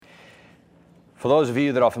For those of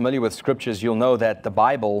you that are familiar with scriptures, you'll know that the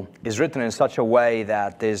Bible is written in such a way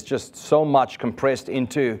that there's just so much compressed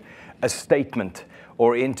into a statement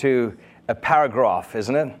or into a paragraph,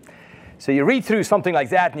 isn't it? So you read through something like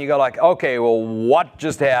that and you go like, okay, well, what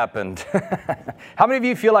just happened? How many of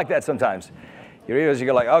you feel like that sometimes? You read it, you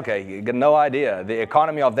go like, okay, you got no idea. The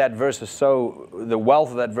economy of that verse is so, the wealth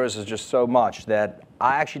of that verse is just so much that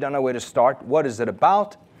I actually don't know where to start. What is it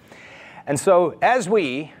about? And so as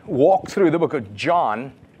we walk through the book of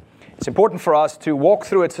John, it's important for us to walk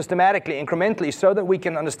through it systematically, incrementally, so that we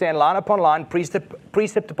can understand line upon line,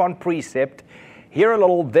 precept upon precept, here a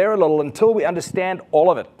little, there a little, until we understand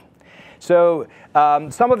all of it. So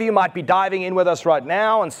some of you might be diving in with us right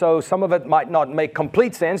now, and so some of it might not make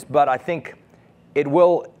complete sense, but I think it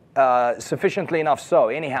will sufficiently enough so,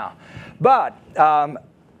 anyhow. But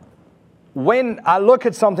when I look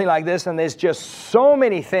at something like this, and there's just so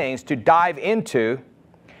many things to dive into,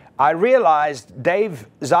 I realized Dave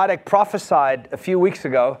Zadek prophesied a few weeks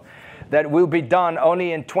ago that we'll be done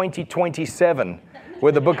only in 2027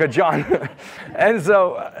 with the book of John. And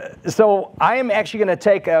so I am actually going to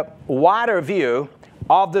take a wider view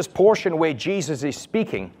of this portion where Jesus is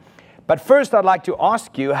speaking. But first, I'd like to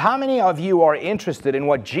ask you, how many of you are interested in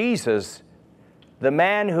what Jesus, the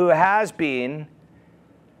man who has been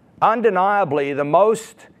undeniably the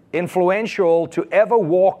most influential to ever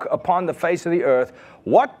walk upon the face of the earth,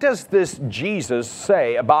 what does this Jesus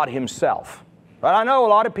say about himself? But I know a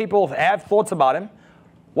lot of people have thoughts about him.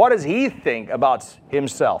 What does he think about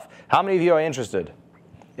himself? How many of you are interested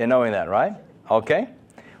in knowing that, right? Okay.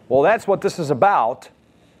 Well, that's what this is about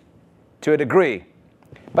to a degree.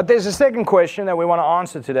 But there's a second question that we want to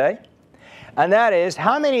answer today, and that is,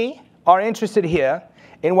 how many are interested here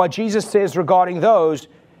in what Jesus says regarding those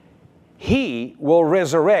he will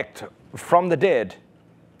resurrect from the dead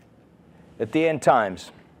at the end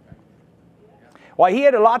times? Well, he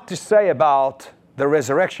had a lot to say about the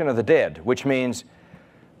resurrection of the dead, which means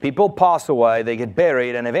people pass away, they get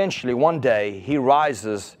buried, and eventually one day he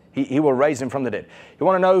rises, he will raise them from the dead. You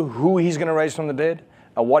want to know who he's going to raise from the dead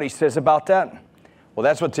and what he says about that? Well,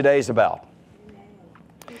 that's what today is about.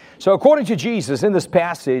 So according to Jesus, in this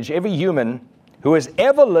passage, every human who has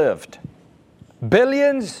ever lived,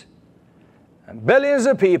 billions and billions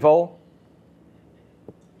of people,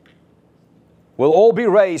 will all be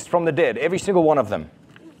raised from the dead, every single one of them.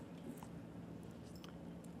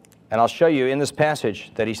 And I'll show you in this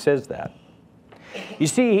passage that he says that. You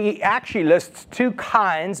see, he actually lists two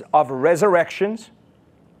kinds of resurrections.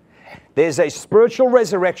 There's a spiritual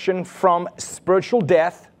resurrection from spiritual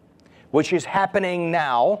death, which is happening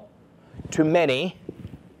now to many.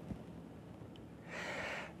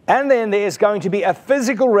 And then there's going to be a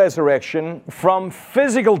physical resurrection from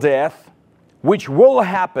physical death, which will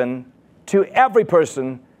happen to every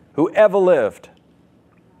person who ever lived.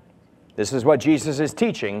 This is what Jesus is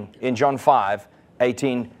teaching in John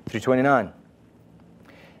 5:18 through 29.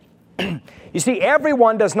 You see,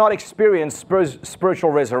 everyone does not experience spiritual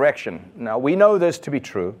resurrection. Now, we know this to be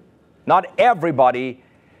true. Not everybody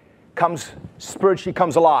spiritually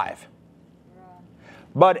comes alive.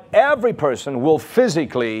 But every person will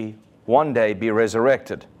physically one day be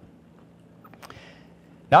resurrected.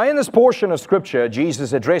 Now, in this portion of Scripture,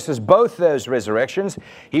 Jesus addresses both those resurrections.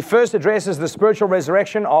 He first addresses the spiritual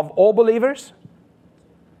resurrection of all believers,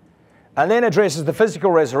 and then addresses the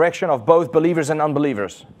physical resurrection of both believers and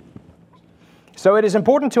unbelievers. So it is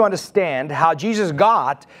important to understand how Jesus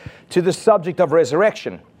got to the subject of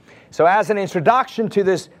resurrection. So as an introduction to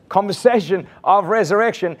this conversation of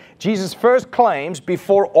resurrection, Jesus first claims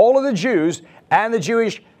before all of the Jews and the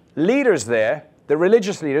Jewish leaders there, the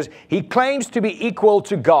religious leaders, he claims to be equal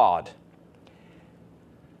to God.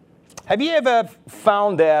 Have you ever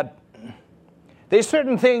found that there's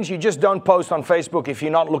certain things you just don't post on Facebook if you're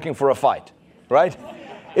not looking for a fight, right?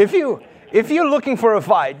 If you're looking for a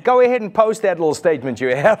fight, go ahead and post that little statement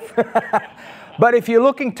you have. But if you're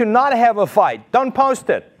looking to not have a fight, don't post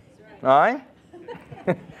it. All right?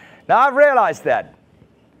 Now, I've realized that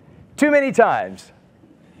too many times.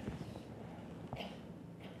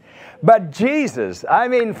 But Jesus, I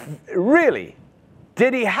mean, really,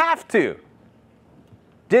 did he have to?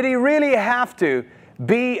 Did he really have to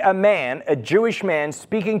be a man, a Jewish man,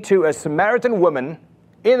 speaking to a Samaritan woman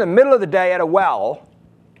in the middle of the day at a well,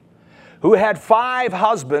 who had 5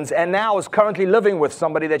 husbands and now is currently living with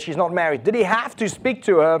somebody that she's not married? Did he have to speak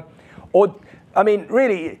to her? Or, I mean,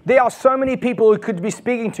 really, there are so many people who could be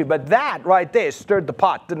speaking to, but that right there stirred the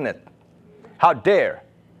pot, didn't it? How dare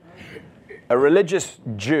a religious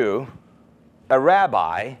Jew, a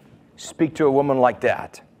rabbi, speak to a woman like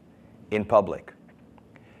that in public?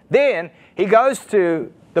 Then he goes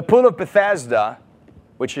to the pool of Bethesda,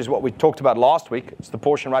 which is what we talked about last week. It's the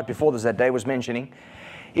portion right before this that Dave was mentioning.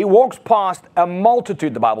 He walks past a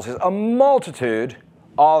multitude, the Bible says, a multitude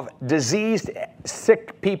of diseased,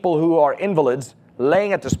 sick people who are invalids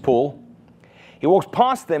laying at this pool. He walks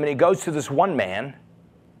past them and he goes to this one man.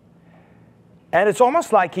 And it's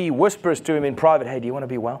almost like he whispers to him in private, hey, do you want to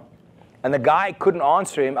be well? And the guy couldn't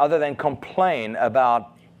answer him other than complain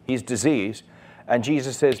about his disease. And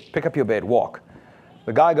Jesus says, pick up your bed, walk.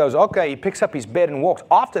 The guy goes, okay, he picks up his bed and walks.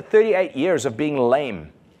 After 38 years of being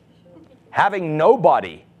lame, having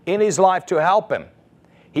nobody in his life to help him,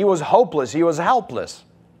 he was hopeless, he was helpless.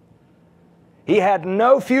 He had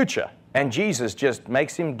no future. And Jesus just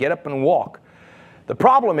makes him get up and walk. The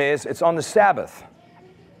problem is, it's on the Sabbath.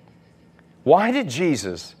 Why did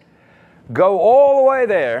Jesus go all the way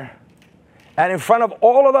there and in front of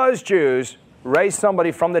all of those Jews raise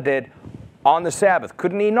somebody from the dead on the Sabbath?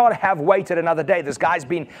 Couldn't he not have waited another day? This guy's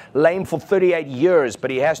been lame for 38 years, but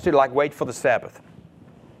he has to wait for the Sabbath.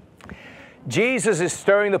 Jesus is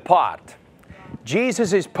stirring the pot.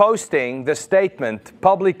 Jesus is posting the statement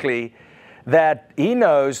publicly that he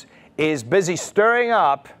knows is busy stirring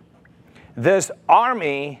up this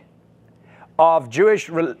army of Jewish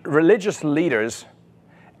religious leaders,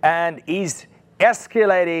 and he's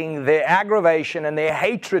escalating their aggravation and their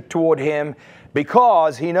hatred toward him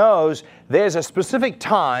because he knows there's a specific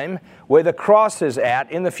time where the cross is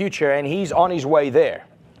at in the future, and he's on his way there.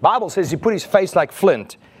 The Bible says he put his face like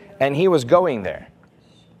flint, and he was going there.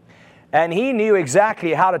 And he knew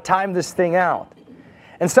exactly how to time this thing out.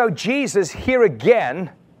 And so Jesus, here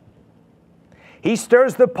again, he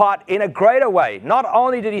stirs the pot in a greater way. Not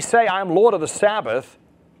only did he say, I am Lord of the Sabbath,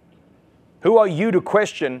 who are you to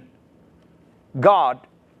question God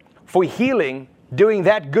for healing, doing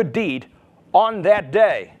that good deed on that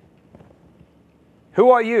day? Who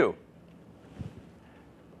are you?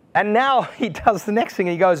 And now he does the next thing.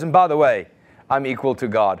 He goes, and by the way, I'm equal to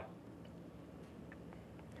God.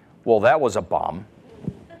 Well, that was a bomb.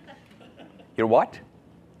 You're what?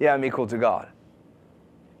 Yeah, I'm equal to God.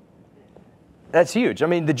 That's huge. I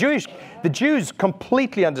mean, the Jews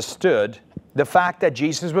completely understood the fact that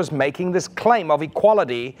Jesus was making this claim of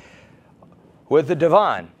equality with the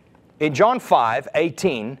divine. In John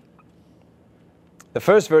 5:18, the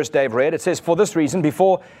first verse Dave read, it says, for this reason,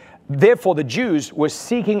 therefore the Jews were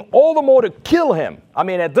seeking all the more to kill him. I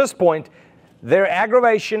mean, at this point, their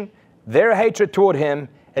aggravation, their hatred toward him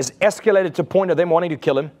has escalated to the point of them wanting to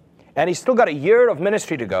kill him. And he's still got a year of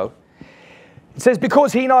ministry to go. It says,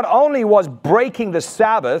 because he not only was breaking the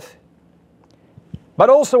Sabbath, but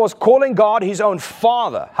also was calling God his own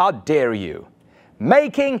Father. How dare you?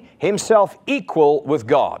 Making himself equal with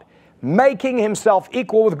God. Making himself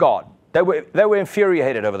equal with God. They were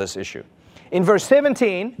infuriated over this issue. In verse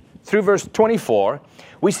 17 through verse 24,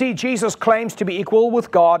 we see Jesus claims to be equal with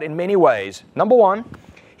God in many ways. Number one,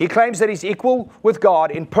 he claims that he's equal with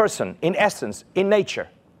God in person, in essence, in nature.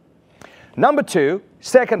 Number two,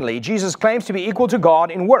 secondly, Jesus claims to be equal to God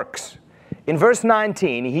in works. In verse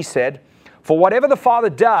 19, he said, for whatever the Father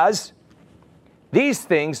does, these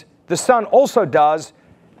things the Son also does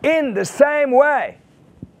in the same way.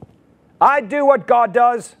 I do what God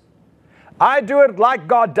does. I do it like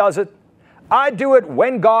God does it. I do it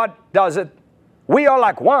when God does it. We are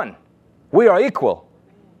like one. We are equal.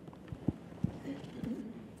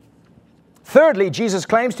 Thirdly, Jesus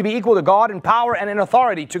claims to be equal to God in power and in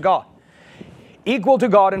authority to God. Equal to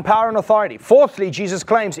God in power and authority. Fourthly, Jesus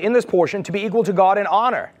claims in this portion to be equal to God in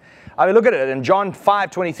honor. I mean, look at it. In John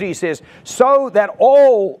 5:23 says, so that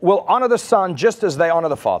all will honor the Son just as they honor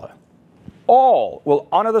the Father. All will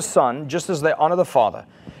honor the Son just as they honor the Father.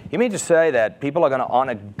 You mean to say that people are going to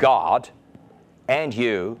honor God and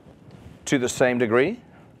you to the same degree?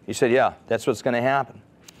 He said, yeah, that's what's going to happen.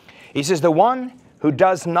 He says, the one who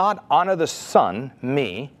does not honor the Son,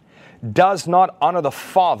 me, does not honor the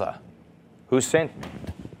Father who sent me.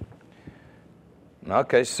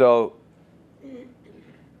 Okay, so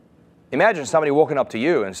imagine somebody walking up to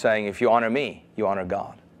you and saying, if you honor me, you honor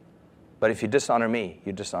God. But if you dishonor me,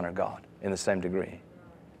 you dishonor God in the same degree.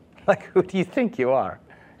 Like, who do you think you are?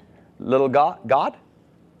 Little God? God?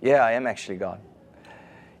 Yeah, I am actually God,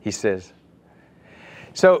 he says.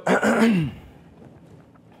 So,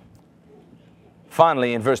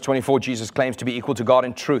 finally, in verse 24, Jesus claims to be equal to God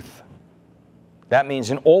in truth. That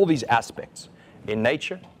means in all these aspects, in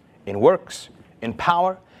nature, in works, in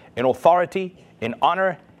power, in authority, in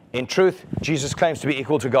honor, in truth, Jesus claims to be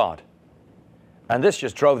equal to God. And this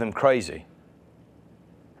just drove them crazy.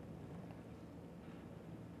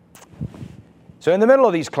 So in the middle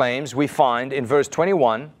of these claims, we find in verse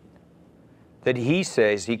 21 that he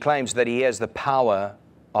claims that he has the power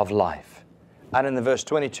of life. And in the verse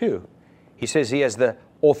 22, he says he has the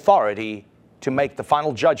authority to make the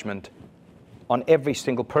final judgment on every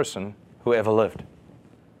single person who ever lived.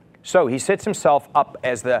 So he sets himself up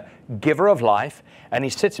as the giver of life, and he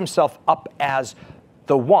sets himself up as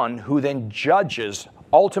the one who then judges,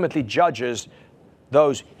 ultimately judges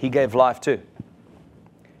those he gave life to.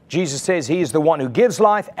 Jesus says he is the one who gives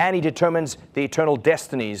life, and he determines the eternal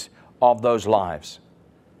destinies of those lives.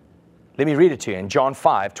 Let me read it to you in John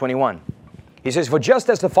 5:21. He says, "For just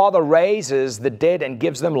as the Father raises the dead and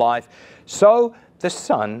gives them life, so the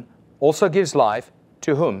Son also gives life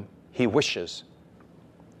to whom he wishes."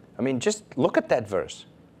 I mean, just look at that verse.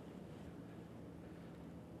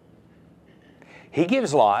 He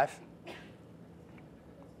gives life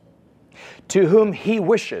to whom he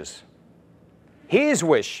wishes. His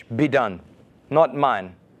wish be done, not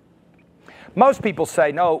mine. Most people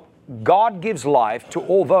say, no, God gives life to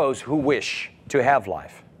all those who wish to have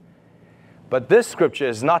life. But this scripture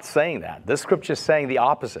is not saying that. This scripture is saying the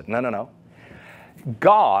opposite. No, no, no.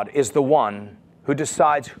 God is the one who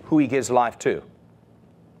decides who he gives life to.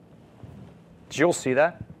 Did you all see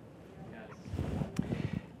that?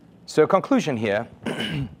 So conclusion here.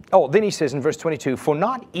 Then he says in verse 22, "For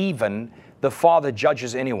not even the Father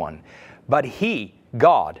judges anyone, but he,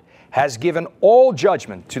 God, has given all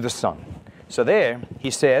judgment to the Son." So there he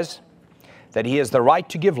says that he has the right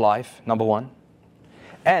to give life, number one.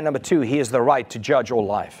 And number two, he has the right to judge all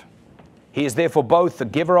life. He is therefore both the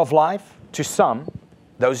giver of life to some,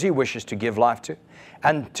 those he wishes to give life to,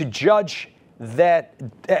 and to judge that,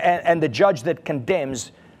 and the judge that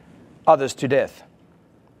condemns others to death.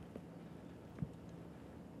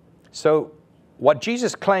 So what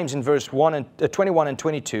Jesus claims in verse 21 and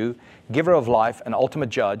 22, giver of life and ultimate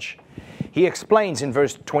judge, he explains in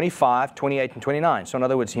verse 25, 28, and 29. So in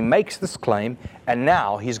other words, he makes this claim, and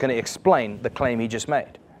now he's going to explain the claim he just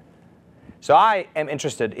made. So I am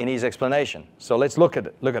interested in his explanation. So let's look at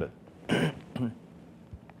it. Look at it.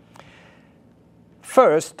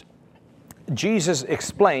 First, Jesus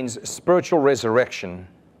explains spiritual resurrection,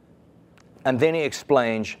 and then he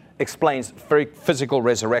explains physical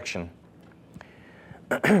resurrection.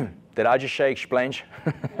 Did I just say explain?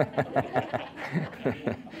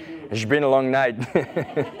 It's been a long night.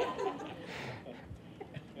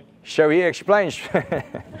 So he explains.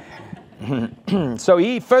 So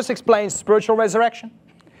he first explains spiritual resurrection,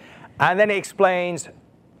 and then he explains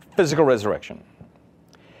physical resurrection.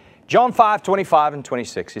 John 5:25 and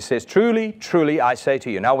 26, he says, "Truly, truly, I say to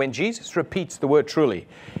you." Now, when Jesus repeats the word truly,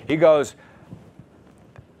 he goes,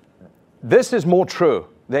 "This is more true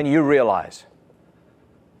than you realize.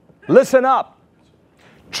 Listen up.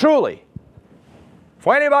 Truly."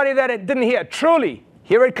 For anybody that it didn't hear, truly,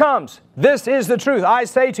 here it comes. This is the truth. I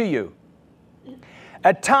say to you,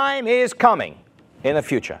 a time is coming in the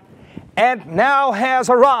future, and now has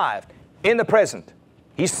arrived in the present.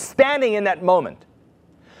 He's standing in that moment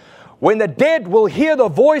when the dead will hear the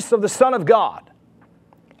voice of the Son of God,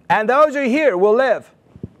 and those who hear will live.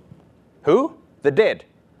 Who? The dead.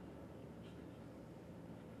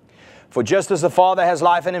 "For just as the Father has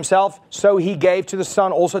life in himself, so he gave to the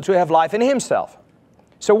Son also to have life in himself."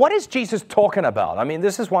 So what is Jesus talking about? I mean,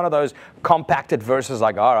 this is one of those compacted verses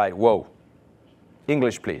like, all right, whoa.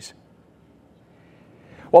 English, please.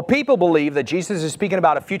 Well, people believe that Jesus is speaking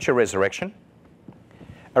about a future resurrection.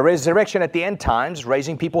 A resurrection at the end times,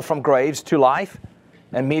 raising people from graves to life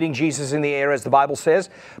and meeting Jesus in the air, as the Bible says.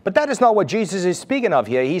 But that is not what Jesus is speaking of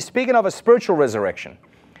here. He's speaking of a spiritual resurrection.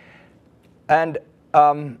 And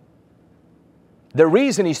the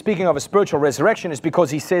reason he's speaking of a spiritual resurrection is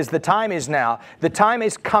because he says the time is now, the time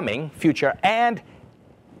is coming, future, and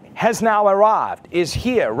has now arrived, is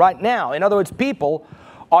here right now. In other words, people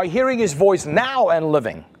are hearing his voice now and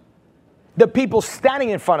living. The people standing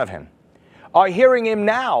in front of him are hearing him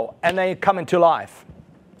now, and they come into life.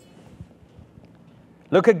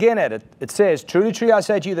 Look again at it. It says, "Truly, truly, I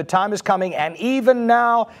say to you, the time is coming, and even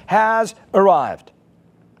now has arrived."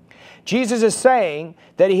 Jesus is saying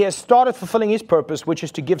that he has started fulfilling his purpose, which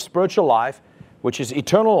is to give spiritual life, which is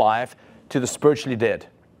eternal life, to the spiritually dead.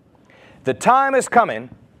 The time is coming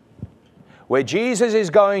where Jesus is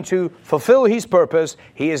going to fulfill his purpose.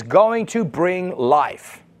 He is going to bring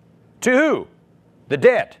life. To who? The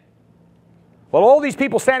dead. Well, all these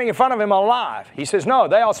people standing in front of him are alive. He says, no,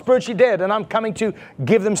 they are spiritually dead, and I'm coming to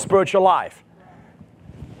give them spiritual life.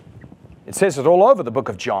 It says it all over the book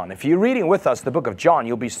of John. If you're reading with us the book of John,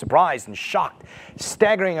 you'll be surprised and shocked.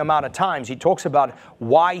 Staggering amount of times he talks about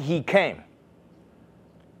why he came.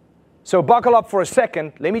 So buckle up for a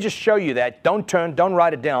second. Let me just show you that. Don't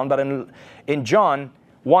write it down. But in John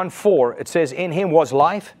 1:4, it says, "In him was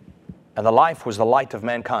life, and the life was the light of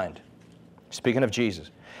mankind. Speaking of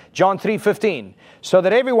Jesus. John 3:15, so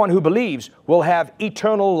that everyone who believes will have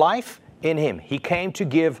eternal life in Him. He came to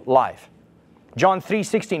give life. John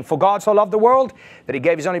 3:16, for God so loved the world that He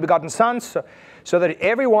gave His only begotten Son, so that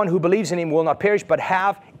everyone who believes in Him will not perish but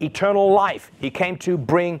have eternal life. He came to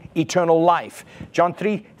bring eternal life. John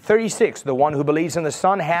 3:36, the one who believes in the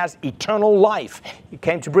Son has eternal life. He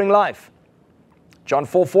came to bring life. John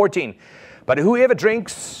 4:14, but whoever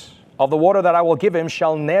drinks of the water that I will give him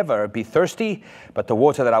shall never be thirsty, but the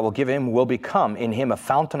water that I will give him will become in him a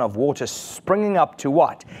fountain of water springing up to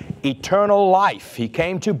what? Eternal life. He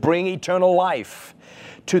came to bring eternal life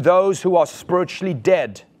to those who are spiritually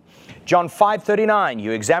dead. John 5:39,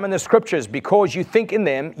 you examine the scriptures because you think in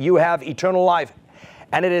them you have eternal life.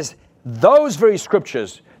 And it is those very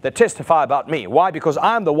scriptures that testify about me. Why? Because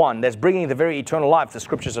I'm the one that's bringing the very eternal life the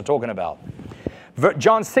scriptures are talking about.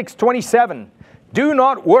 John 6:27, do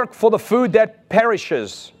not work for the food that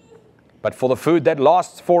perishes, but for the food that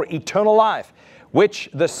lasts for eternal life, which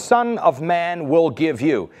the Son of Man will give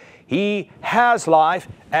you. He has life,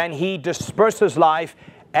 and He disperses life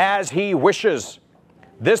as He wishes.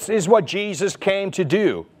 This is what Jesus came to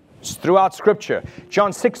do. It's throughout Scripture.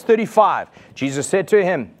 John 6:35, Jesus said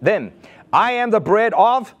to them, I am the bread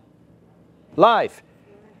of life.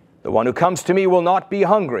 The one who comes to me will not be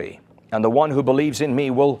hungry, and the one who believes in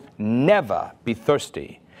me will never be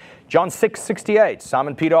thirsty. John 6:68,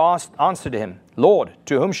 Simon Peter answered him, Lord,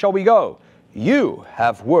 to whom shall we go? You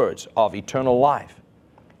have words of eternal life.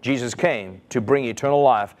 Jesus came to bring eternal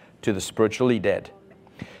life to the spiritually dead.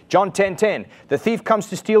 John 10:10, the thief comes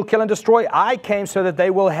to steal, kill, and destroy. I came so that they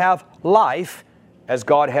will have life, as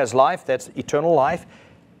God has life, that's eternal life,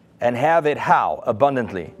 and have it how?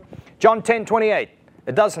 Abundantly. John 10:28,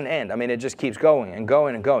 it doesn't end. I mean, it just keeps going and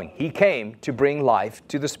going and going. He came to bring life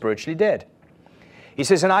to the spiritually dead. He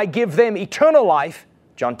says, and I give them eternal life,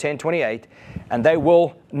 John 10:28, and they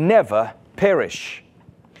will never perish.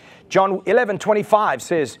 John 11:25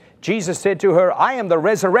 says, Jesus said to her, I am the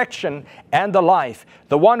resurrection and the life.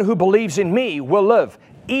 The one who believes in me will live,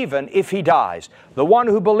 even if he dies. The one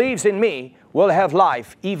who believes in me will have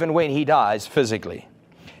life, even when he dies physically.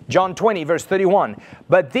 John 20, verse 31,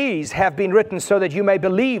 but these have been written so that you may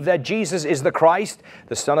believe that Jesus is the Christ,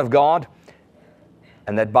 the Son of God,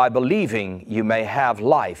 and that by believing you may have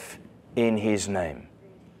life in His name.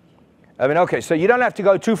 I mean, okay, so you don't have to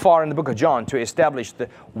go too far in the book of John to establish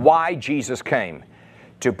why Jesus came.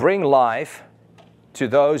 To bring life to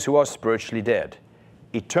those who are spiritually dead.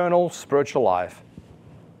 Eternal spiritual life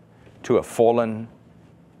to a fallen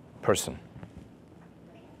person.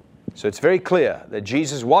 So it's very clear that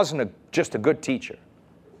Jesus wasn't just a good teacher.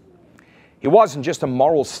 He wasn't just a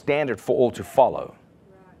moral standard for all to follow.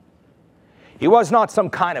 He was not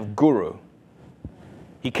some kind of guru.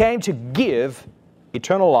 He came to give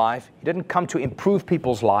eternal life. He didn't come to improve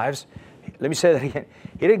people's lives. Let me say that again.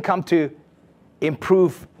 He didn't come to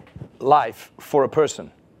improve life for a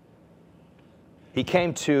person. He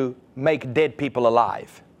came to make dead people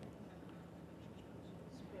alive.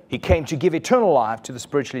 He came to give eternal life to the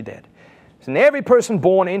spiritually dead. And every person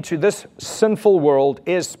born into this sinful world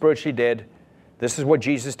is spiritually dead. This is what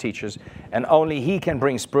Jesus teaches. And only He can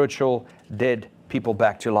bring spiritual dead people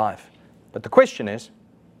back to life. But the question is,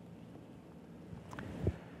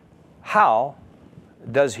 how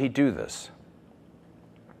does He do this?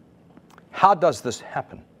 How does this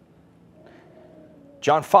happen?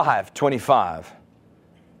 John 5:25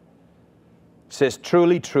 says,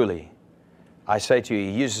 truly, truly, I say to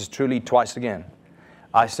you, He uses truly twice again.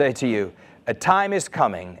 I say to you, a time is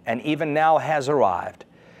coming, and even now has arrived,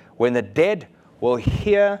 when the dead will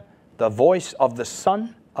hear the voice of the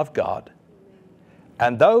Son of God,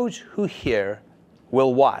 and those who hear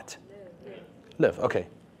will what? Live. Okay.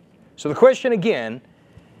 So the question again,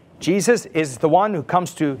 Jesus is the one who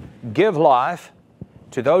comes to give life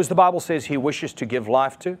to those the Bible says He wishes to give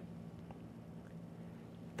life to.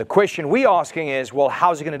 The question we're asking is, well,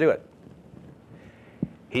 how's He going to do it?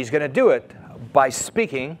 He's going to do it by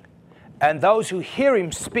speaking, and those who hear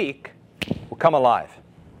Him speak will come alive.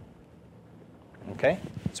 Okay?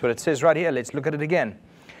 That's what it says right here. Let's look at it again.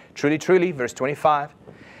 Truly, truly, verse 25.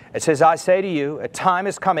 It says, I say to you, a time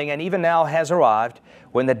is coming, and even now has arrived,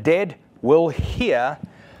 when the dead will hear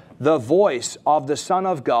the voice of the Son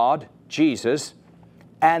of God, Jesus,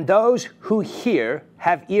 and those who hear,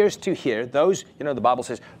 have ears to hear. Those, the Bible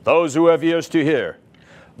says, those who have ears to hear.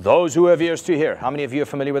 Those who have ears to hear. How many of you are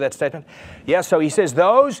familiar with that statement? Yeah, so He says,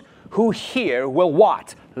 those who hear will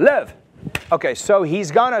what? Live. Okay, so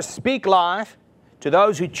He's going to speak life to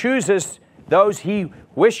those who chooses, those He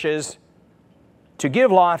wishes to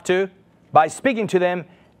give life to, by speaking to them,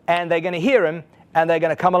 and they're going to hear him, and they're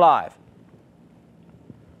going to come alive.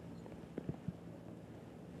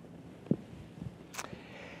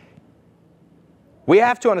 We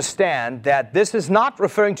have to understand that this is not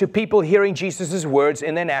referring to people hearing Jesus' words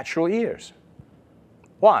in their natural ears.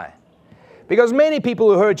 Why? Because many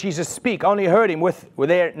people who heard Jesus speak only heard him with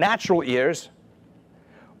their natural ears,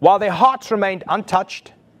 while their hearts remained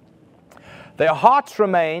untouched, their hearts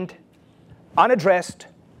remained unaddressed,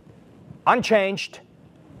 unchanged,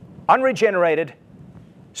 unregenerated,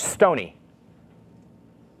 stony.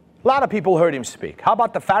 A lot of people heard him speak. How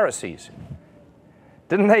about the Pharisees?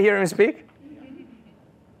 Didn't they hear him speak?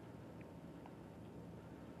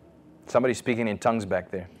 Somebody's speaking in tongues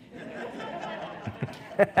back there.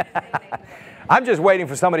 I'm just waiting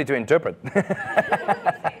for somebody to interpret.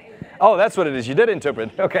 Oh, that's what it is. You did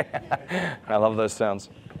interpret. Okay. I love those sounds.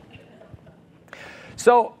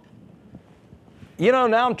 So,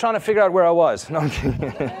 now I'm trying to figure out where I was. No, I'm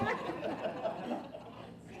kidding.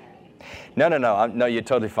 No, you're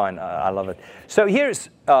totally fine. I love it. So here's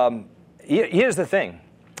the thing.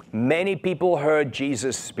 Many people heard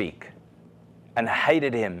Jesus speak and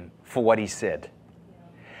hated him for what he said.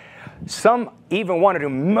 Some even wanted to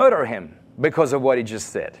murder him because of what he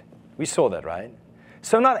just said. We saw that, right?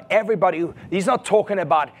 So not everybody, he's not talking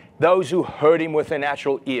about those who heard him with their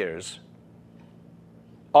natural ears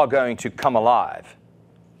are going to come alive.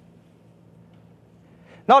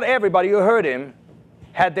 Not everybody who heard him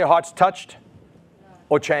had their hearts touched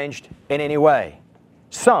or changed in any way.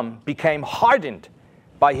 Some became hardened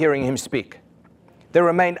by hearing him speak. They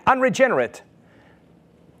remained unregenerate.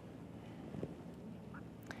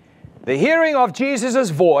 The hearing of Jesus'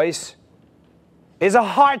 voice is a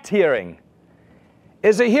heart hearing,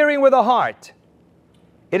 is a hearing with a heart.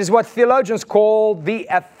 It is what theologians call the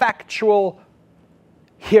effectual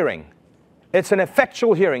hearing. It's an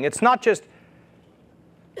effectual hearing. It's not just,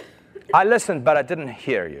 I listened, but I didn't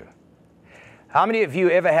hear you. How many of you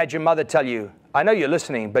ever had your mother tell you, I know you're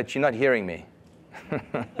listening, but you're not hearing me? Do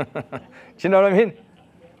you know what I mean?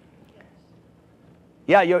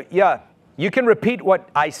 Yeah. You can repeat what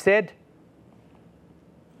I said,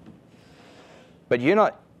 but you're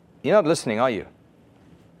not listening, are you?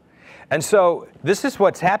 And so this is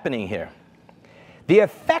what's happening here. The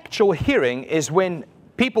effectual hearing is when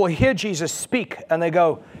people hear Jesus speak and they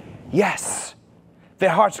go, yes. Their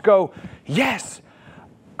hearts go, yes,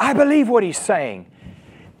 I believe what he's saying.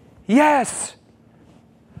 Yes,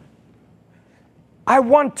 I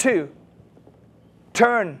want to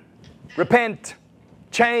turn, repent,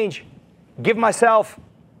 change, give myself,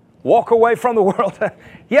 walk away from the world.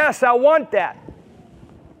 Yes, I want that.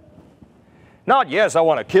 Not, yes, I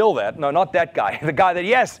want to kill that. No, not that guy. The guy that,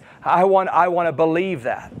 yes, I want to believe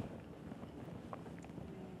that.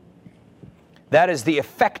 That is the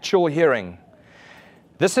effectual hearing.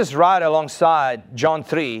 This is right alongside John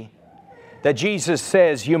 3, that Jesus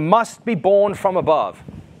says, you must be born from above.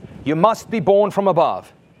 You must be born from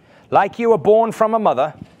above. Like you were born from a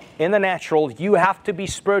mother in the natural, you have to be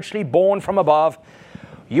spiritually born from above.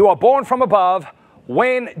 You are born from above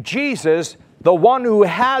when Jesus, the one who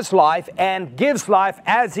has life and gives life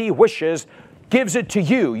as he wishes, gives it to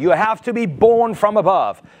you. You have to be born from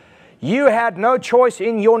above. You had no choice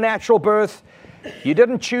in your natural birth. You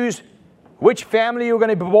didn't choose which family you're going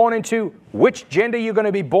to be born into, which gender you're going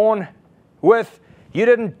to be born with. You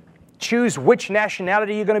didn't choose which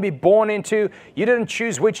nationality you're going to be born into. You didn't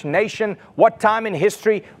choose which nation, what time in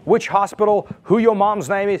history, which hospital, who your mom's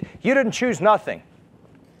name is. You didn't choose nothing.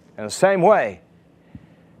 In the same way,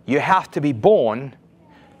 you have to be born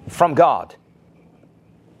from God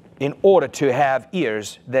in order to have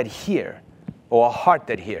ears that hear or a heart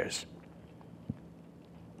that hears.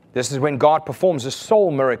 This is when God performs a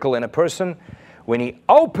soul miracle in a person, when he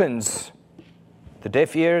opens the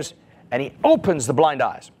deaf ears and he opens the blind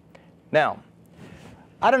eyes. Now,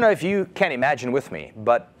 I don't know if you can imagine with me,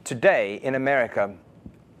 but today in America,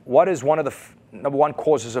 what is one of the number one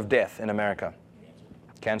causes of death in America?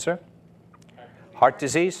 Cancer? Heart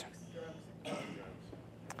disease?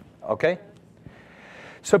 Okay.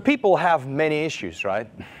 So people have many issues,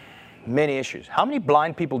 right? Many issues. How many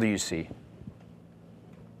blind people do you see?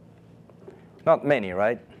 Not many,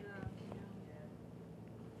 right?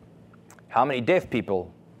 How many deaf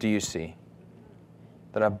people do you see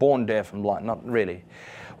that are born deaf and blind? Not really.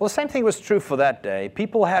 Well, the same thing was true for that day.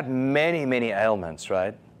 People had many, many ailments,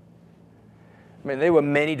 right? I mean, there were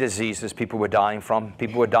many diseases people were dying from.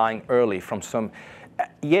 People were dying early from some.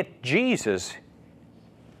 Yet Jesus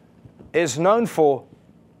is known for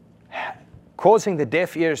causing the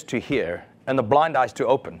deaf ears to hear and the blind eyes to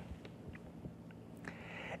open.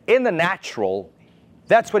 In the natural,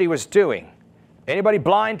 that's what he was doing. Anybody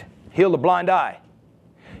blind? Heal the blind eye.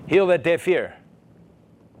 Heal that deaf ear.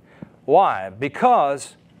 Why?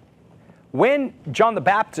 Because when John the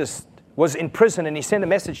Baptist was in prison and he sent a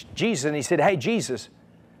message to Jesus and he said, hey, Jesus,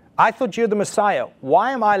 I thought you're the Messiah.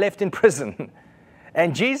 Why am I left in prison?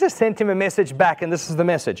 And Jesus sent him a message back, and this is the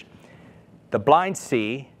message. The blind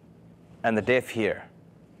see and the deaf hear.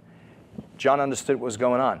 John understood what was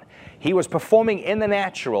going on. He was performing in the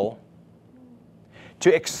natural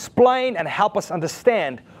to explain and help us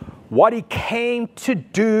understand what He came to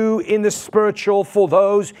do in the spiritual for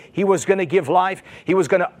those He was going to give life. He was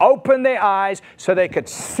going to open their eyes so they could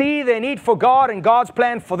see their need for God and God's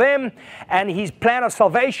plan for them and His plan of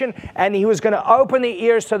salvation. And He was going to open their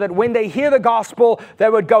ears so that when they hear the gospel, they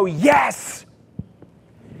would go, yes,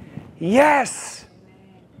 yes.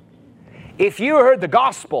 If you heard the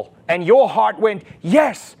gospel and your heart went,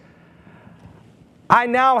 yes, I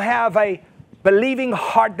now have a believing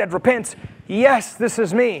heart that repents. Yes, this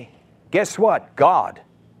is me. Guess what? God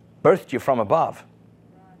birthed you from above.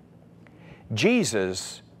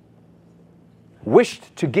 Jesus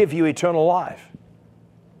wished to give you eternal life.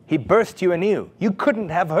 He birthed you anew. You couldn't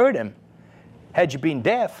have heard Him had you been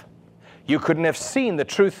deaf. You couldn't have seen the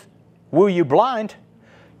truth were you blind.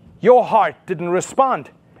 Your heart didn't respond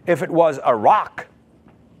if it was a rock.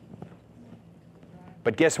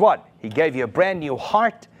 But guess what? He gave you a brand new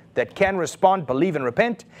heart that can respond, believe, and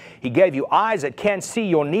repent. He gave you eyes that can see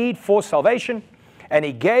your need for salvation. And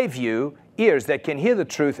He gave you ears that can hear the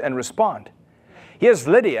truth and respond. Here's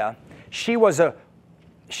Lydia. She was a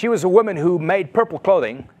woman who made purple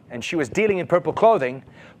clothing, and she was dealing in purple clothing.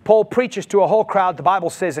 Paul preaches to a whole crowd. The Bible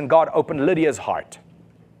says, and God opened Lydia's heart.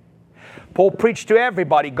 Paul preached to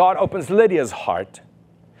everybody. God opens Lydia's heart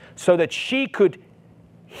so that she could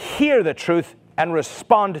hear the truth and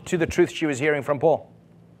respond to the truth she was hearing from Paul.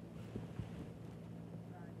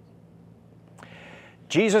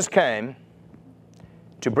 Jesus came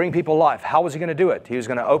to bring people life. How was He going to do it? He was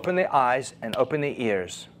going to open their eyes and open their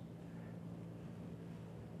ears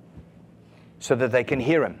so that they can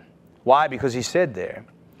hear Him. Why? Because He said there,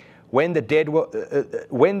 when the dead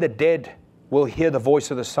will hear the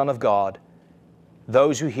voice of the Son of God,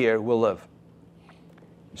 those who hear will live.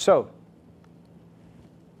 So,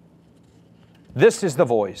 this is the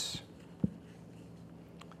voice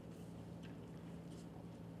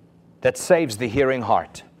that saves the hearing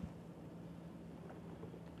heart.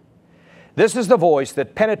 This is the voice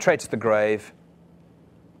that penetrates the grave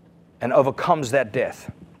and overcomes that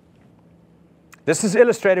death. This is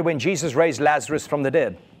illustrated when Jesus raised Lazarus from the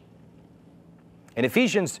dead. In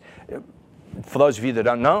Ephesians, for those of you that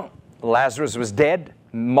don't know, Lazarus was dead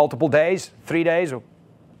multiple days, 3 days or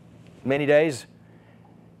many days,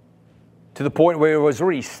 to the point where it was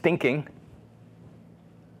already stinking.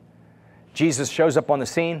 Jesus shows up on the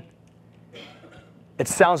scene. It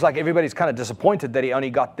sounds like everybody's kind of disappointed that He only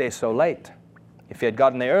got there so late. If He had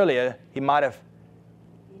gotten there earlier, He might have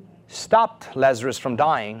stopped Lazarus from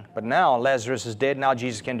dying. But now Lazarus is dead. Now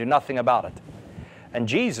Jesus can do nothing about it. And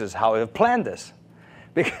Jesus, however, planned this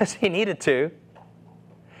because He needed to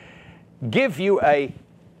give you a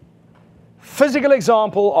physical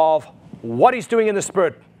example of what He's doing in the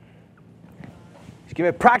Spirit. He's giving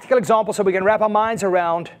a practical example so we can wrap our minds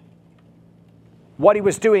around what He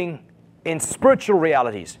was doing in spiritual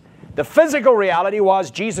realities. The physical reality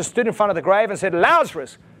was Jesus stood in front of the grave and said,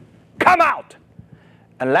 Lazarus, come out!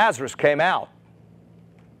 And Lazarus came out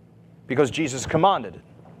because Jesus commanded it.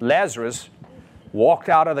 Lazarus walked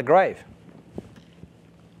out of the grave.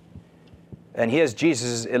 And here's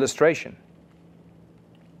Jesus' illustration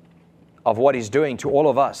of what He's doing to all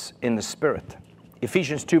of us in the Spirit.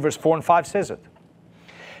 Ephesians 2 verse 4 and 5 says it.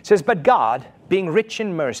 It says, but God, being rich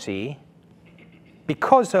in mercy,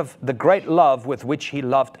 because of the great love with which He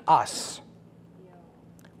loved us.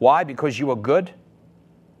 Why? Because you were good?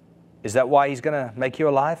 Is that why He's going to make you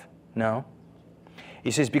alive? No.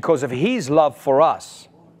 He says because of His love for us.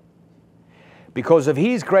 Because of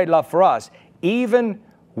His great love for us, even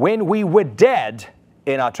when we were dead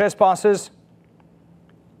in our trespasses,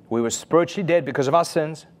 we were spiritually dead because of our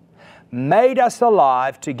sins, made us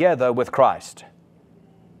alive together with Christ.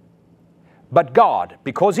 But God,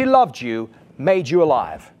 because He loved you, made you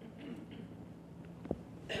alive.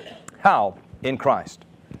 How? In Christ.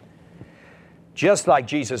 Just like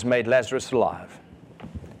Jesus made Lazarus alive.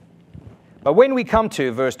 But when we come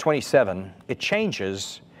to verse 27, it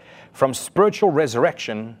changes from spiritual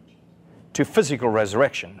resurrection to physical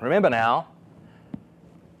resurrection. Remember now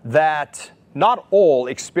that not all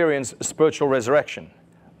experience spiritual resurrection,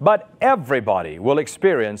 but everybody will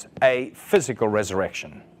experience a physical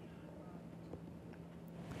resurrection.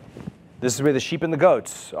 This is where the sheep and the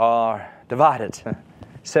goats are divided,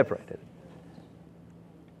 separated.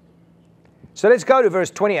 So let's go to verse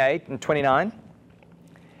 28 and 29.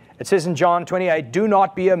 It says in John 28, do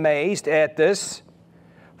not be amazed at this,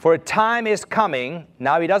 for a time is coming.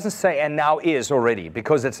 Now he doesn't say, and now is already,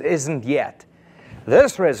 because it isn't yet.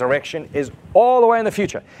 This resurrection is all the way in the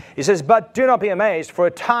future. He says, but do not be amazed, for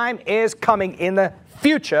a time is coming in the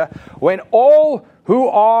future when all who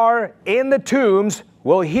are in the tombs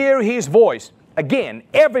will hear his voice. Again,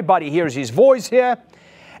 everybody hears his voice here,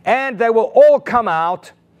 and they will all come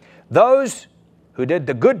out, those who did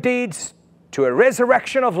the good deeds to a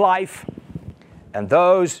resurrection of life, and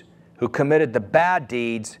those who committed the bad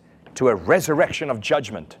deeds to a resurrection of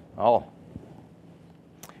judgment. Oh.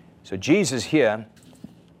 So Jesus here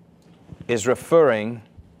is referring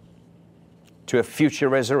to a future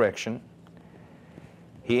resurrection.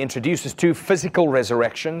 He introduces two physical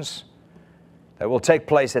resurrections that will take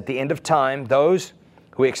place at the end of time. Those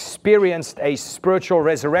who experienced a spiritual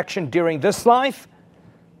resurrection during this life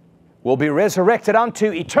will be resurrected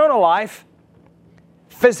unto eternal life,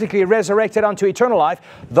 physically resurrected unto eternal life.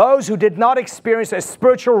 Those who did not experience a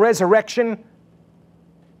spiritual resurrection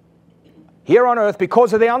here on earth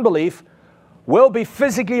because of their unbelief will be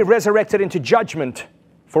physically resurrected into judgment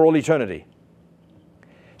for all eternity.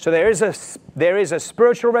 So there is a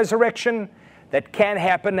spiritual resurrection that can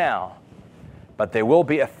happen now, but there will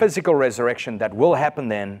be a physical resurrection that will happen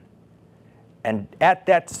then. And at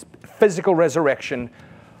that physical resurrection,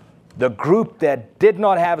 the group that did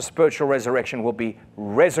not have a spiritual resurrection will be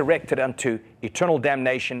resurrected unto eternal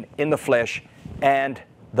damnation in the flesh, and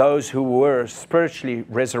those who were spiritually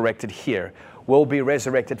resurrected here will be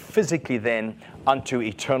resurrected physically then unto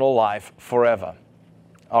eternal life forever.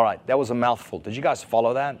 All right, that was a mouthful. Did you guys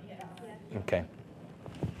follow that? Yeah. Okay.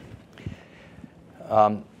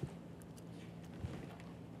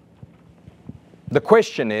 The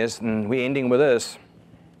question is, and we're ending with this,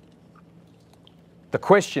 the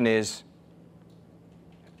question is,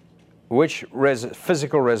 which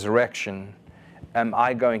physical resurrection am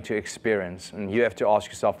I going to experience? And you have to ask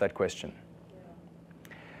yourself that question.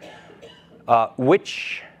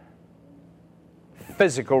 Which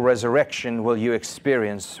physical resurrection will you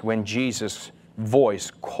experience when Jesus'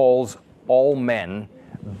 voice calls all men,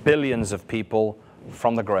 billions of people,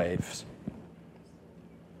 from the graves?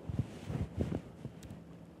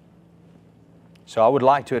 So I would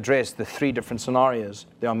like to address the three different scenarios.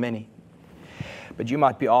 There are many. But you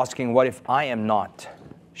might be asking, what if I am not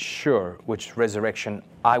sure which resurrection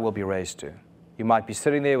I will be raised to? You might be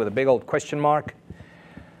sitting there with a big old question mark.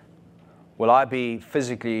 Will I be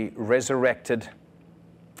physically resurrected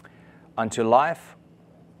unto life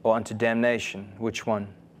or unto damnation? Which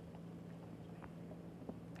one?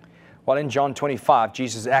 Well, in John 25,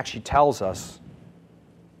 Jesus actually tells us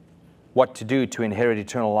what to do to inherit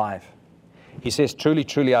eternal life. He says, truly,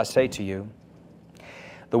 truly, I say to you,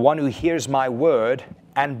 the one who hears my word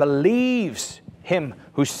and believes him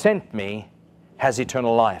who sent me has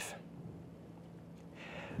eternal life.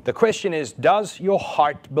 The question is, does your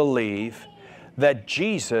heart believe that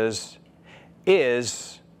Jesus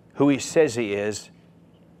is who he says he is,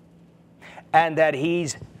 and that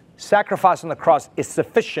his sacrifice on the cross is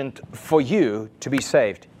sufficient for you to be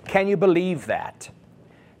saved? Can you believe that?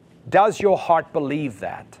 Does your heart believe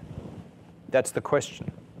that? That's the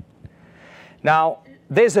question. Now,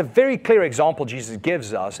 there's a very clear example Jesus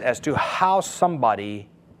gives us as to how somebody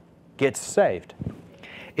gets saved.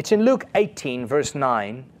 It's in Luke 18, verse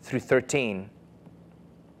 9 through 13.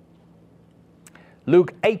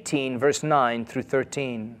 Luke 18, verse 9 through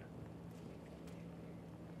 13.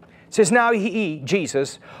 It says, now he,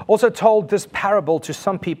 Jesus, also told this parable to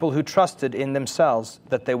some people who trusted in themselves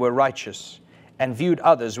that they were righteous and viewed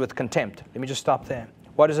others with contempt. Let me just stop there.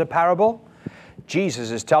 What is a parable?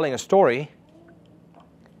 Jesus is telling a story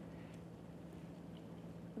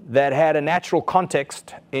that had a natural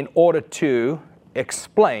context in order to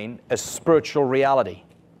explain a spiritual reality.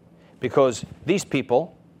 Because these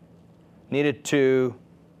people needed to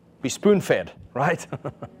be spoon-fed, right?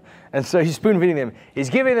 And so he's spoon-feeding them. He's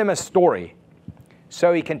giving them a story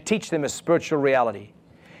so he can teach them a spiritual reality.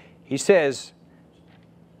 He says,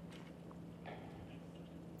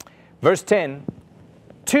 verse 10,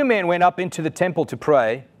 2 men went up into the temple to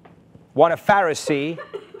pray, one a Pharisee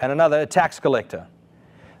and another a tax collector.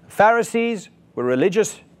 Pharisees were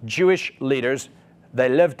religious Jewish leaders. They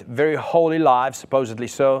lived very holy lives, supposedly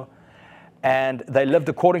so, and they lived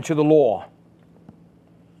according to the law.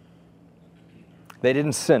 They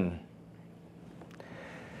didn't sin.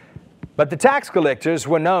 But the tax collectors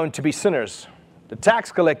were known to be sinners. The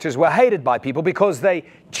tax collectors were hated by people because they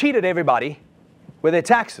cheated everybody with their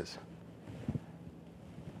taxes.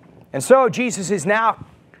 And so Jesus is now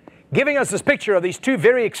giving us this picture of these two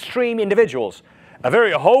very extreme individuals. A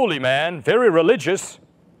very holy man, very religious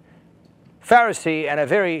Pharisee, and a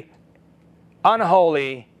very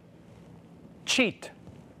unholy cheat,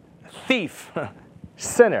 thief,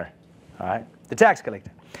 sinner. All right? The tax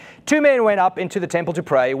collector. Two men went up into the temple to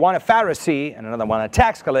pray, one a Pharisee and another one a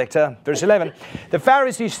tax collector. Verse 11, the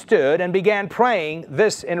Pharisee stood and began praying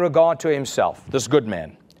this in regard to himself, this good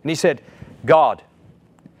man. And he said, God,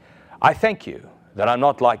 I thank you that I'm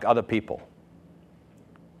not like other people.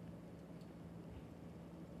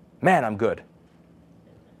 Man, I'm good.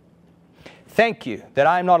 Thank you that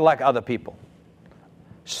I'm not like other people.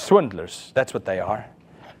 Swindlers, that's what they are.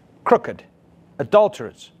 Crooked,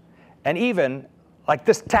 adulterers, and even like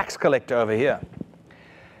this tax collector over here.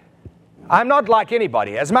 I'm not like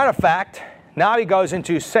anybody. As a matter of fact, now he goes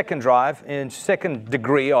into second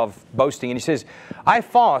degree of boasting, and he says, I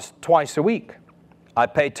fast twice a week. I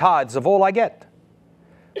pay tithes of all I get.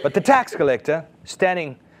 But the tax collector,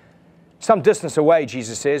 standing some distance away,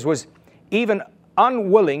 Jesus says, was even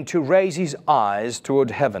unwilling to raise his eyes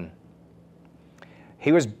toward heaven.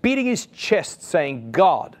 He was beating his chest, saying,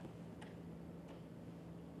 God,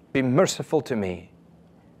 be merciful to me,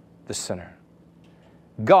 the sinner.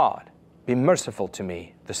 God, be merciful to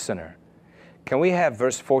me, the sinner. Can we have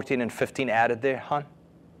verse 14 and 15 added there, hon?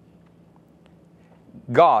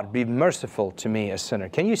 God, be merciful to me, a sinner.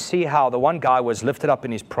 Can you see how the one guy was lifted up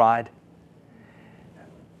in his pride?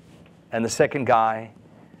 And the second guy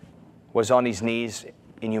was on his knees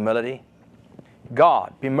in humility.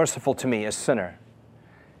 God, be merciful to me, a sinner.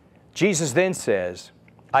 Jesus then says,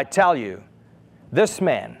 I tell you, this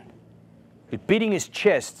man is beating his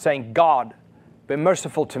chest, saying, God, be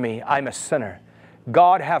merciful to me, I'm a sinner.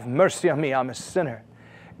 God, have mercy on me, I'm a sinner.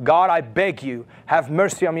 God, I beg you, have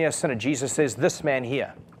mercy on me, a sinner. Jesus says, this man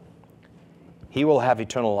here, he will have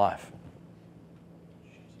eternal life.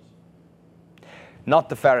 Not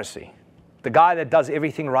the Pharisee. The guy that does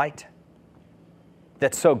everything right,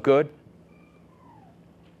 that's so good,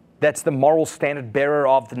 that's the moral standard bearer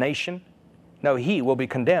of the nation. No, he will be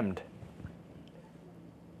condemned.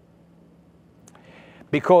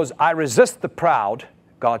 Because I resist the proud,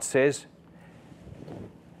 God says,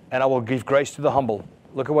 and I will give grace to the humble.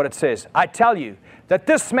 Look at what it says. I tell you that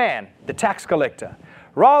this man, the tax collector,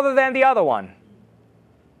 rather than the other one,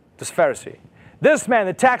 this Pharisee, this man,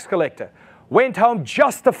 the tax collector, went home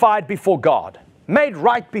justified before God, made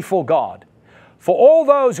right before God. For all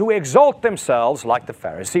those who exalt themselves, like the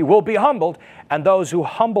Pharisee, will be humbled, and those who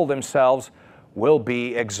humble themselves will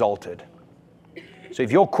be exalted. So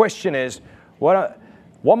if your question is, what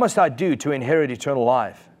must I do to inherit eternal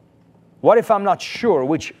life? What if I'm not sure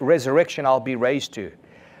which resurrection I'll be raised to?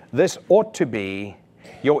 This ought to be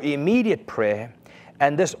your immediate prayer,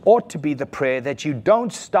 and this ought to be the prayer that you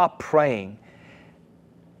don't stop praying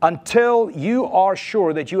until you are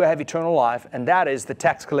sure that you have eternal life, and that is the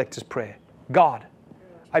tax collector's prayer. God,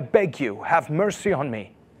 I beg you, have mercy on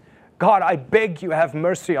me. God, I beg you, have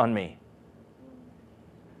mercy on me.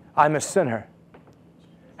 I'm a sinner.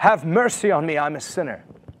 Have mercy on me, I'm a sinner.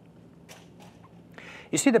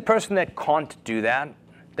 You see, the person that can't do that,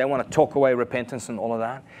 they want to talk away repentance and all of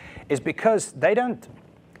that, is because they don't,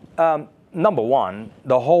 number one,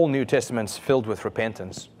 the whole New Testament's filled with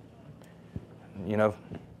repentance. You know,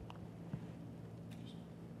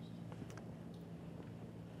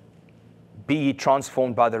 be ye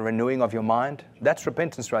transformed by the renewing of your mind. That's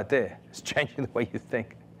repentance right there. It's changing the way you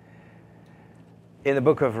think. In the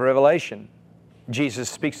book of Revelation, Jesus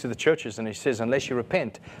speaks to the churches and he says, unless you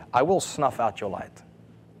repent, I will snuff out your light.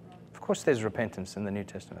 Of course there's repentance in the New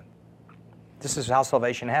Testament. This is how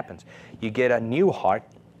salvation happens. You get a new heart.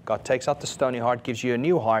 God takes out the stony heart, gives you a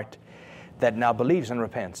new heart that now believes and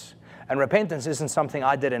repents. And repentance isn't something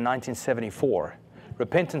I did in 1974.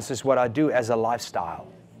 Repentance is what I do as a lifestyle.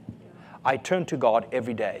 I turn to God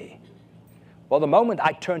every day. Well, the moment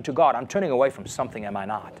I turn to God, I'm turning away from something, am I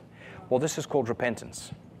not? Well, this is called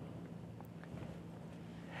repentance.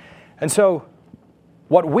 And so,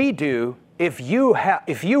 what we do, if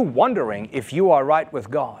you're wondering if you are right with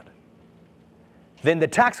God, then the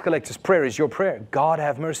tax collector's prayer is your prayer. God,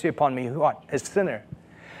 have mercy upon me, who a sinner.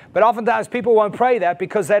 But oftentimes people won't pray that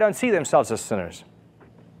because they don't see themselves as sinners.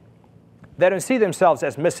 They don't see themselves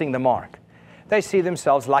as missing the mark. They see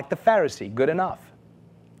themselves like the Pharisee, good enough.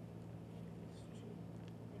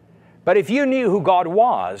 But if you knew who God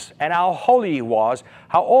was and how holy He was,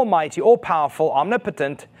 how almighty, all-powerful,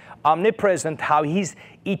 omnipotent, omnipresent, how His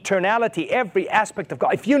eternality, every aspect of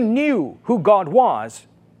God, if you knew who God was,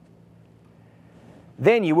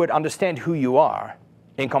 then you would understand who you are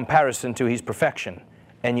in comparison to His perfection.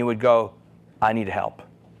 And you would go, I need help.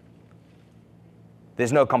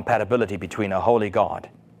 There's no compatibility between a holy God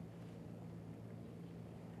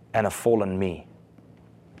and a fallen me.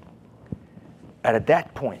 And at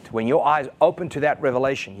that point, when your eyes open to that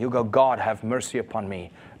revelation, you go, God, have mercy upon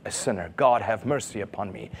me, a sinner. God, have mercy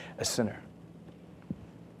upon me, a sinner.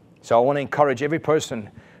 So I want to encourage every person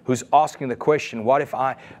who's asking the question,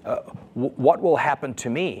 what will happen to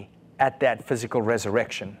me at that physical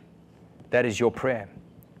resurrection? That is your prayer.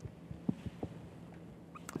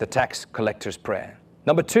 The tax collector's prayer.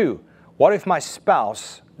 Number 2, what if my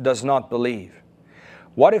spouse does not believe?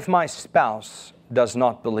 What if my spouse does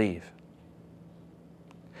not believe?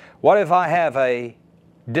 What if I have a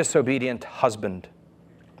disobedient husband?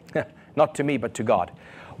 Not to me, but to God.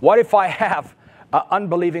 What if I have an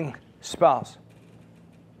unbelieving spouse?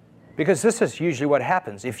 Because this is usually what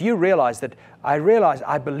happens. If you realize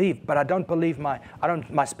I believe, but I don't believe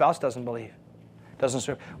my spouse doesn't believe. Doesn't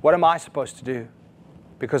serve. What am I supposed to do?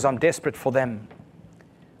 Because I'm desperate for them.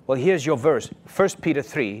 Well, here's your verse. 1 Peter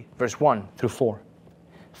 3, verse 1 through 4.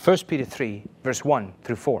 1 Peter 3, verse 1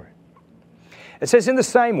 through 4. It says, in the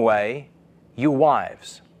same way, you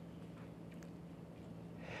wives,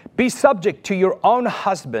 be subject to your own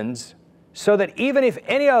husbands, so that even if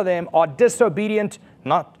any of them are disobedient,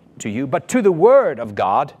 not to you, but to the word of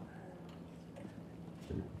God,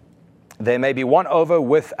 they may be won over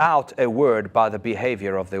without a word by the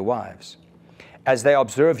behavior of their wives, as they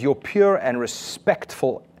observe your pure and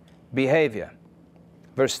respectful behavior.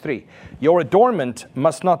 Verse 3, your adornment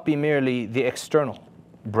must not be merely the external,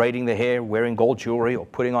 braiding the hair, wearing gold jewelry, or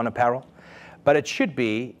putting on apparel, but it should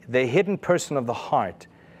be the hidden person of the heart,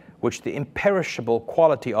 with the imperishable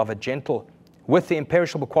quality of a gentle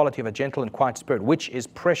and quiet spirit, which is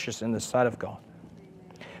precious in the sight of God.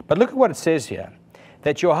 But look at what it says here,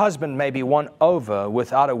 that your husband may be won over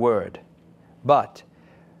without a word, but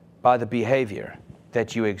by the behavior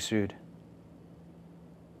that you exude.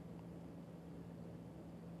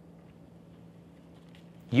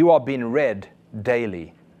 You are being read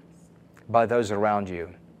daily by those around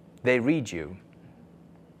you. They read you.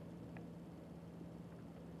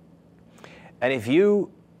 And if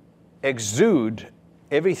you exude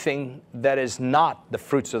everything that is not the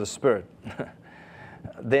fruits of the Spirit,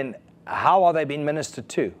 then how are they being ministered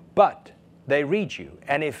to? But they read you.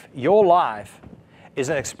 And if your life is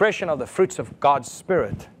an expression of the fruits of God's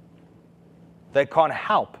Spirit, they can't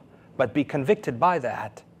help but be convicted by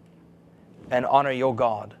that and honor your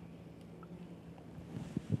God.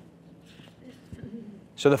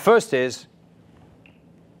 So the first is,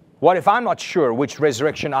 what if I'm not sure which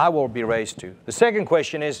resurrection I will be raised to? The second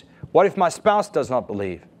question is, what if my spouse does not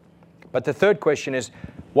believe? But the third question is,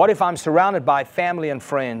 what if I'm surrounded by family and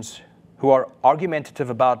friends who are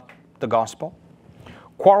argumentative about the gospel,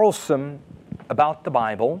 quarrelsome about the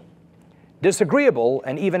Bible, disagreeable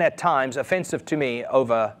and even at times offensive to me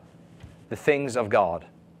over the things of God?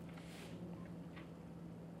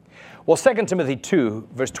 Well, 2 Timothy 2,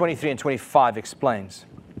 verse 23 and 25 explains.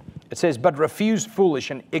 It says, but refuse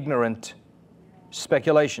foolish and ignorant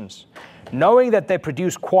speculations, knowing that they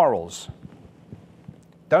produce quarrels.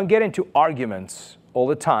 Don't get into arguments all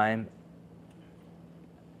the time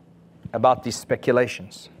about these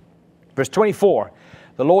speculations. Verse 24,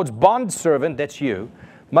 the Lord's bondservant, that's you,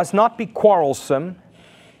 must not be quarrelsome,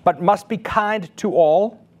 but must be kind to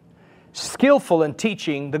all, skillful in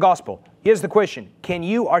teaching the gospel. Here's the question. Can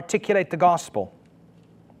you articulate the gospel?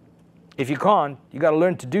 If you can't, you got to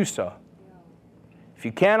learn to do so. If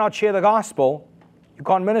you cannot share the gospel, you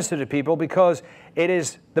can't minister to people, because it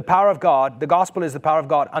is the power of God. The gospel is the power of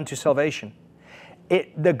God unto salvation.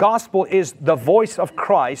 The gospel is the voice of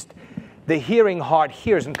Christ. The hearing heart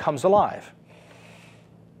hears and comes alive.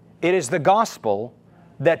 It is the gospel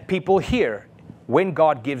that people hear when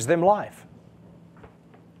God gives them life.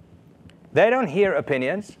 They don't hear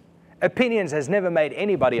opinions. Opinions has never made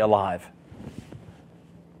anybody alive.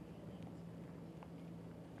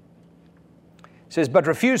 It says, but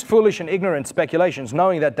refuse foolish and ignorant speculations,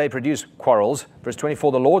 knowing that they produce quarrels. Verse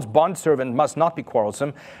 24, the Lord's bondservant must not be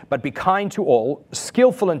quarrelsome, but be kind to all,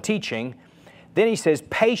 skillful in teaching. Then he says,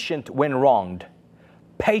 patient when wronged.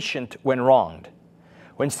 Patient when wronged.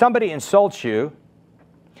 When somebody insults you,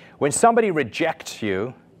 when somebody rejects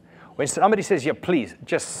you, when somebody says, yeah, please,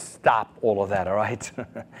 just stop all of that, all right?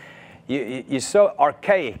 You're so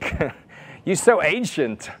archaic. You're so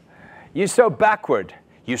ancient. You're so backward.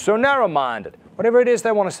 You're so narrow-minded. Whatever it is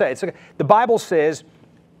they want to say. The Bible says,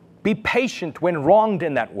 be patient when wronged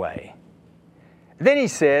in that way. Then he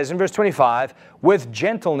says in verse 25, with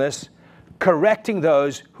gentleness, correcting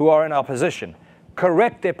those who are in opposition.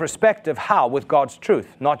 Correct their perspective. How? With God's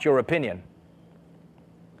truth, not your opinion.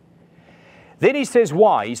 Then he says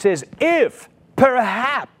why? He says, if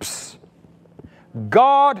perhaps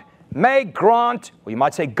God may grant, or you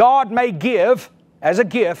might say God may give as a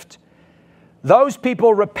gift, those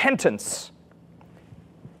people repentance,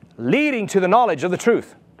 leading to the knowledge of the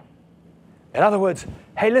truth. In other words,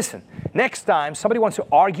 hey, listen, next time somebody wants to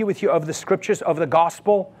argue with you over the scriptures, over the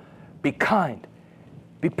gospel, be kind,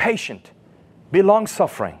 be patient, be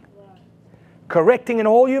long-suffering, correcting in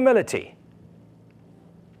all humility.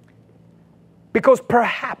 Because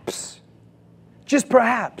perhaps, just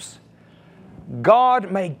perhaps,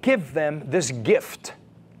 God may give them this gift.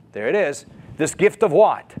 There it is. This gift of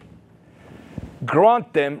what?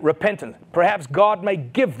 Grant them repentance. Perhaps God may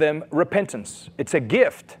give them repentance. It's a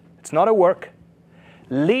gift. It's not a work.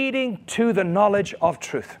 Leading to the knowledge of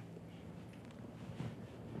truth.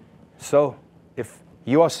 So, if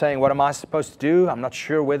you are saying, what am I supposed to do? I'm not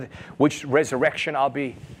sure which resurrection I'll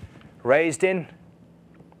be raised in.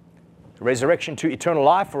 Resurrection to eternal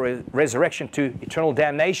life or a resurrection to eternal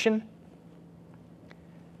damnation.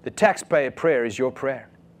 The taxpayer prayer is your prayer.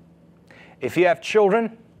 If you have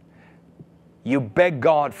children, you beg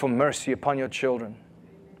God for mercy upon your children.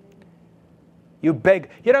 You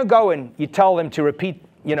don't go and you tell them to repeat,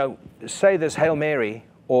 say this Hail Mary,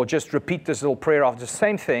 or just repeat this little prayer after the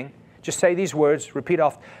same thing. Just say these words, repeat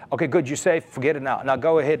off. Okay, good, you say, forget it now. Now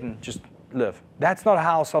go ahead and just live. That's not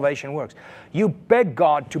how salvation works. You beg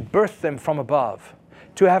God to birth them from above,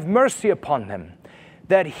 to have mercy upon them,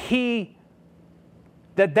 that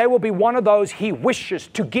they will be one of those He wishes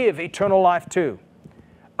to give eternal life to.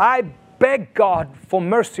 I beg God for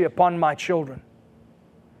mercy upon my children.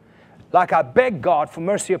 Like I beg God for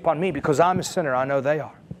mercy upon me because I'm a sinner. I know they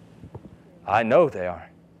are. I know they are.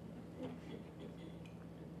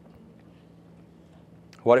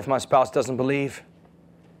 What if my spouse doesn't believe?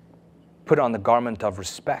 Put on the garment of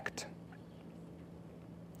respect,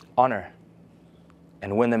 honor,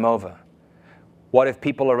 and win them over. What if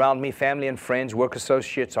people around me, family and friends, work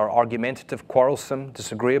associates, are argumentative, quarrelsome,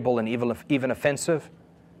 disagreeable, and even offensive?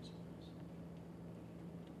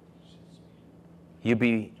 You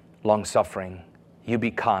be long-suffering, you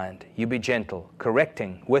be kind, you be gentle,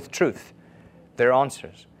 correcting with truth their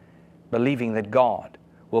answers, believing that God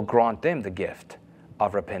will grant them the gift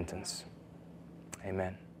of repentance.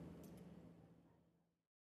 Amen.